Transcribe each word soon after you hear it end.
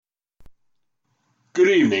Good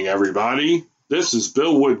evening, everybody. This is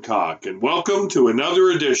Bill Woodcock, and welcome to another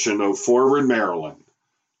edition of Forward Maryland.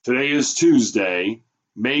 Today is Tuesday,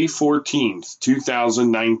 May 14th,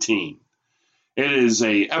 2019. It is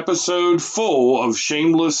an episode full of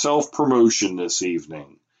shameless self-promotion this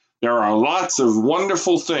evening. There are lots of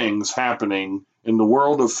wonderful things happening in the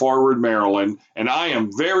world of Forward Maryland, and I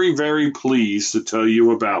am very, very pleased to tell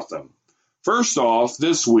you about them. First off,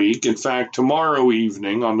 this week, in fact, tomorrow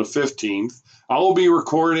evening on the 15th, I will be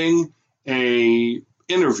recording an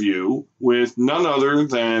interview with none other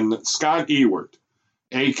than Scott Ewert,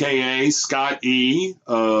 aka Scott E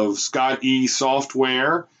of Scott E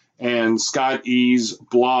Software and Scott E's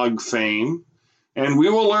blog fame. And we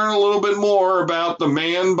will learn a little bit more about the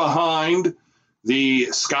man behind the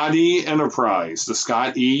Scott E Enterprise, the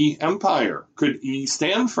Scott E Empire. Could E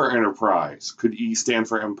stand for Enterprise? Could E stand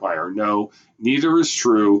for Empire? No, neither is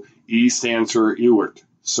true. E stands for Ewert.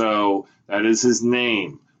 So that is his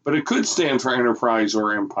name. But it could stand for Enterprise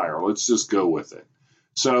or Empire. Let's just go with it.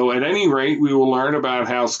 So at any rate, we will learn about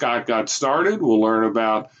how Scott got started. We'll learn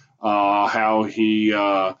about how he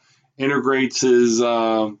integrates his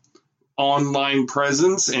online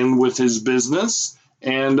presence in with his business.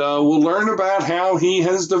 And we'll learn about how he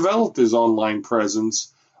has developed his online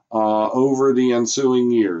presence over the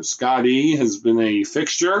ensuing years. Scott E has been a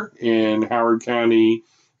fixture in Howard County,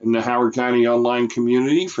 in the Howard County online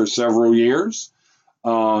community for several years.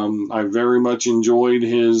 I very much enjoyed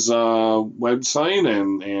his website,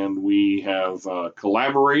 and we have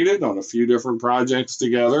collaborated on a few different projects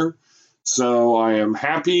together. So I am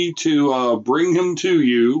happy to bring him to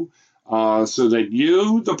you so that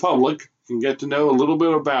you, the public, can get to know a little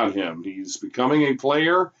bit about him. He's becoming a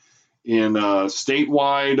player in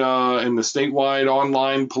statewide in the statewide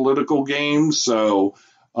online political game. So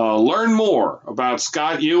learn more about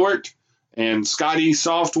Scott Ewert and Scott E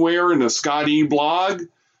Software and the Scott E blog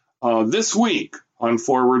this week on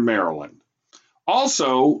Forward Maryland.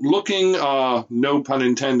 Also, looking, no pun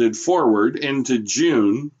intended, forward into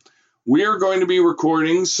June, we are going to be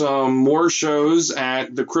recording some more shows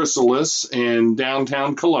at the Chrysalis in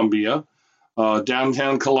downtown Columbia.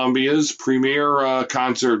 Downtown Columbia's premier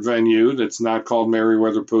concert venue that's not called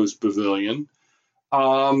Meriwether Post Pavilion.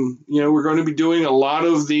 We're going to be doing a lot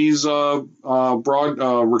of these broad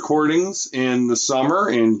recordings in the summer,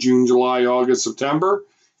 in June, July, August, September,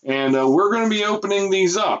 and we're going to be opening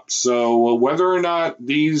these up. So whether or not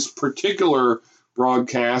these particular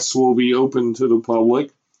broadcasts will be open to the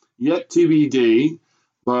public, yet TBD.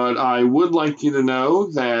 But I would like you to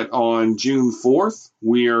know that on June 4th,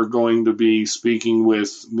 we are going to be speaking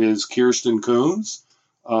with Ms. Kirsten Coons,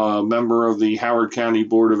 a member of the Howard County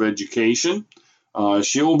Board of Education.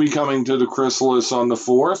 She will be coming to the Chrysalis on the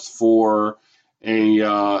 4th for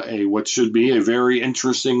a what should be a very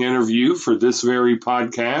interesting interview for this very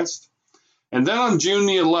podcast. And then on June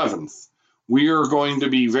the 11th, we are going to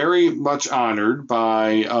be very much honored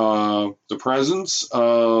by the presence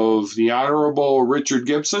of the Honorable Richard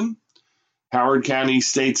Gibson, Howard County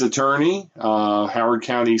State's Attorney, Howard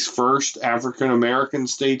County's first African-American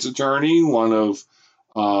State's Attorney, one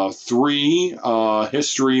of three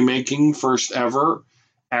history-making first ever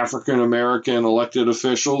African-American elected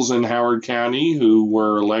officials in Howard County who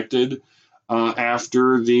were elected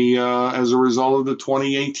after as a result of the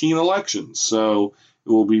 2018 elections. So it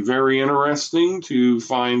will be very interesting to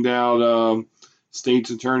find out State's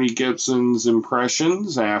Attorney Gibson's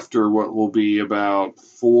impressions after what will be about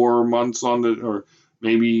 4 months or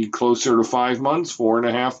maybe closer to 5 months,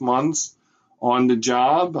 4.5 months on the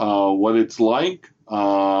job, what it's like,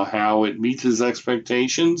 how it meets his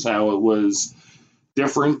expectations, how it was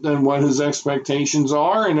different than what his expectations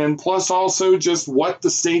are, and then plus also just what the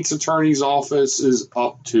State's Attorney's Office is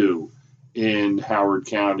up to in Howard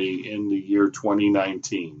County in the year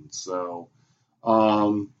 2019. So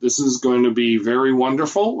this is going to be very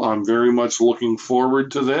wonderful. I'm very much looking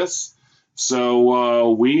forward to this.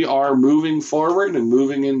 So we are moving forward and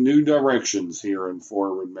moving in new directions here in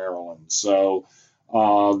Forward Maryland. So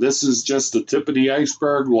this is just the tip of the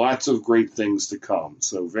iceberg. Lots of great things to come.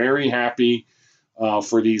 So very happy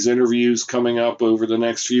for these interviews coming up over the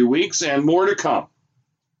next few weeks, and more to come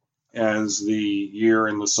as the year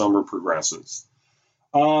and the summer progresses.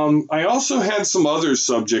 I also had some other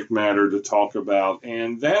subject matter to talk about,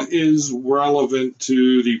 and that is relevant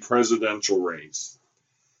to the presidential race.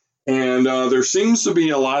 And there seems to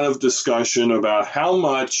be a lot of discussion about how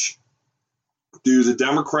much do the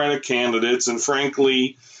Democratic candidates, and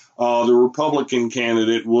frankly, the Republican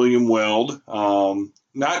candidate, William Weld,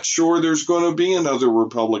 not sure there's going to be another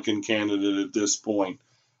Republican candidate at this point.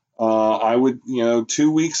 I would,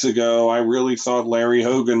 2 weeks ago, I really thought Larry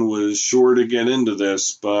Hogan was sure to get into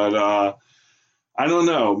this, but I don't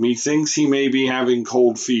know. Methinks he may be having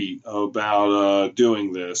cold feet about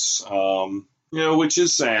doing this, which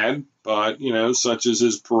is sad, but, such is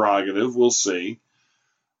his prerogative. We'll see.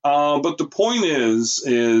 But the point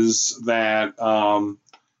is that,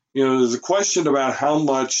 there's a question about how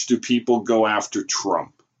much do people go after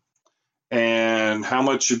Trump? And how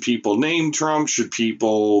much should people name Trump? Should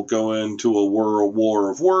people go into a war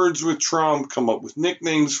of words with Trump, come up with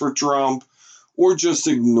nicknames for Trump, or just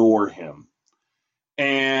ignore him?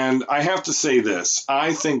 And I have to say this.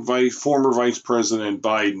 I think former Vice President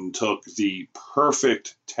Biden took the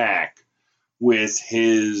perfect tack with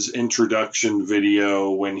his introduction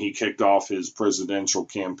video when he kicked off his presidential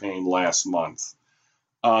campaign last month.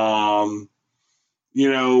 It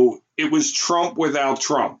was Trump without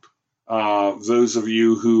Trump. Those of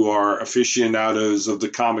you who are aficionados of the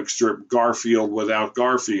comic strip Garfield without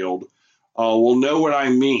Garfield will know what I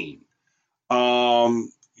mean.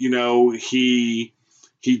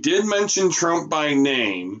 He did mention Trump by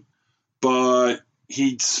name, but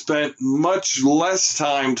he spent much less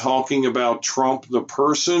time talking about Trump the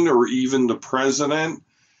person or even the president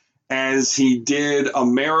as he did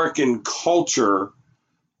American culture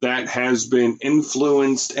that has been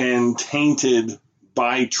influenced and tainted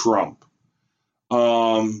by Trump.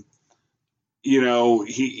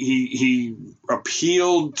 He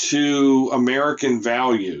appealed to American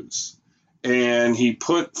values, and he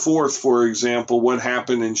put forth, for example, what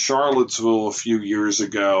happened in Charlottesville a few years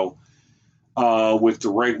ago with the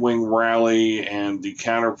right-wing rally and the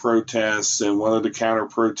counter-protests and one of the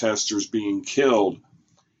counter-protesters being killed.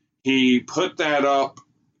 He put that up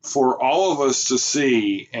for all of us to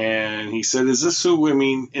see, and he said, in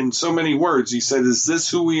so many words, he said, is this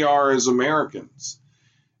who we are as Americans?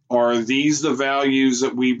 Are these the values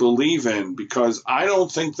that we believe in? Because I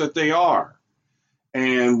don't think that they are.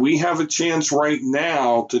 And we have a chance right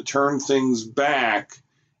now to turn things back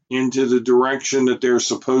into the direction that they're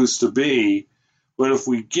supposed to be. But if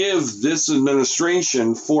we give this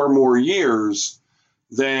administration 4 more years,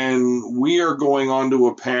 then we are going onto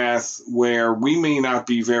a path where we may not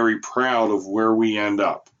be very proud of where we end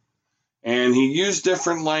up. And he used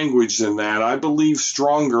different language than that. I believe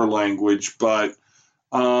stronger language, but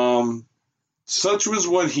such was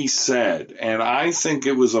what he said. And I think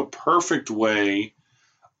it was a perfect way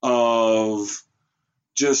of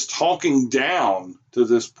just talking down to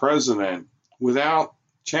this president without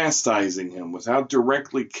chastising him, without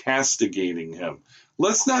directly castigating him.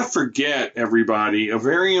 Let's not forget, everybody, a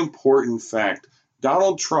very important fact.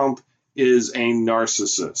 Donald Trump is a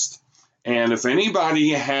narcissist. And if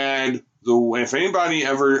anybody ever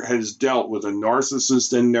has dealt with a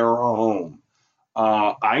narcissist in their home,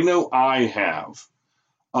 I know I have.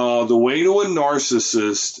 The way to a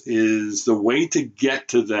narcissist is the way to get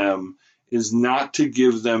to them is not to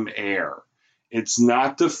give them air. It's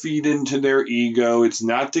not to feed into their ego. It's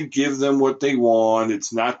not to give them what they want.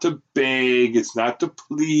 It's not to beg. It's not to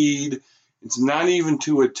plead. It's not even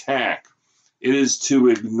to attack. It is to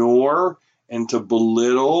ignore and to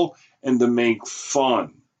belittle and to make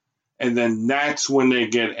fun. And then that's when they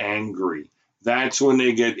get angry. That's when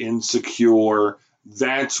they get insecure.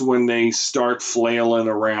 That's when they start flailing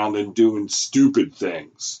around and doing stupid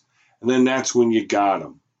things. And then that's when you got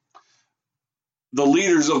them. The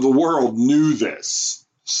leaders of the world knew this.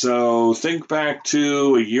 So think back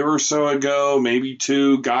to a year or so ago, maybe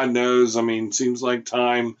 2, God knows. It seems like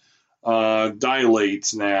time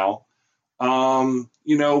dilates now.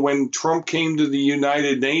 When Trump came to the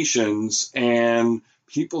United Nations and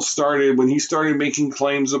when he started making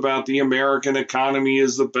claims about the American economy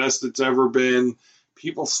is the best it's ever been,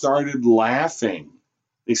 people started laughing.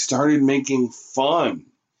 They started making fun.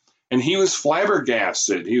 And he was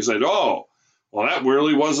flabbergasted. He said, oh, well, that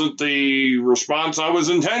really wasn't the response I was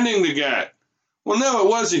intending to get. Well, no, it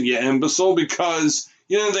wasn't, you imbecile, because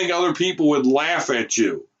you didn't think other people would laugh at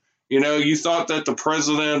you. You thought that the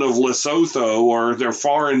president of Lesotho or their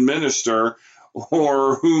foreign minister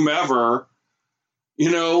or whomever,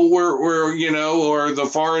 or the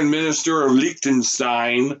foreign minister of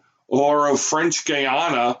Liechtenstein or of French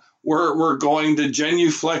Guiana were going to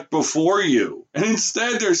genuflect before you. And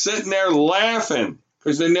instead, they're sitting there laughing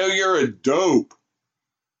because they know you're a dope.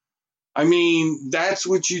 That's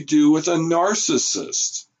what you do with a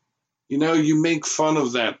narcissist. You make fun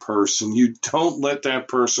of that person. You don't let that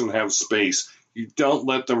person have space. You don't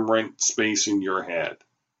let them rent space in your head.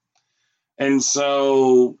 And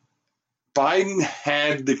so Biden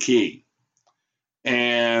had the key.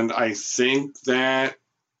 And I think that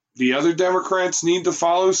the other Democrats need to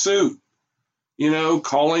follow suit.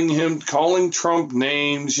 calling Trump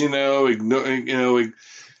names,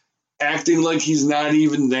 acting like he's not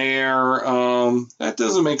even there. That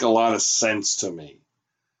doesn't make a lot of sense to me.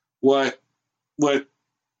 What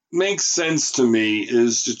makes sense to me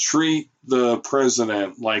is to treat the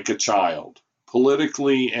president like a child,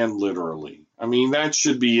 politically and literally. I mean, that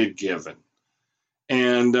should be a given.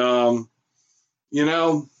 And,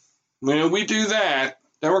 when we do that,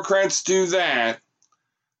 Democrats do that,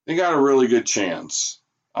 they got a really good chance.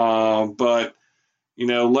 But,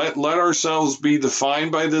 let ourselves be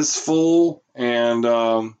defined by this fool. And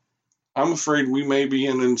I'm afraid we may be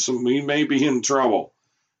in trouble.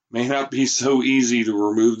 May not be so easy to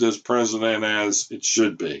remove this president as it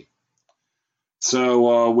should be.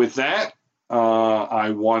 So with that, I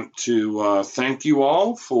want to thank you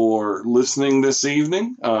all for listening this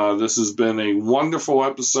evening. This has been a wonderful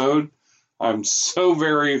episode. I'm so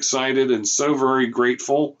very excited and so very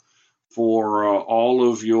grateful for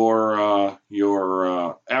all of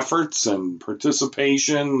your efforts and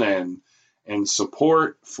participation and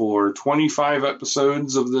support for 25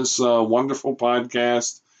 episodes of this wonderful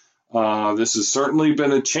podcast. This has certainly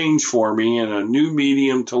been a change for me and a new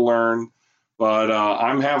medium to learn, but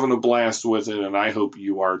I'm having a blast with it, and I hope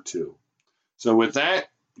you are too. So with that,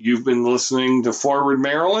 you've been listening to Forward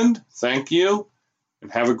Maryland. Thank you,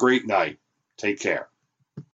 and have a great night. Take care.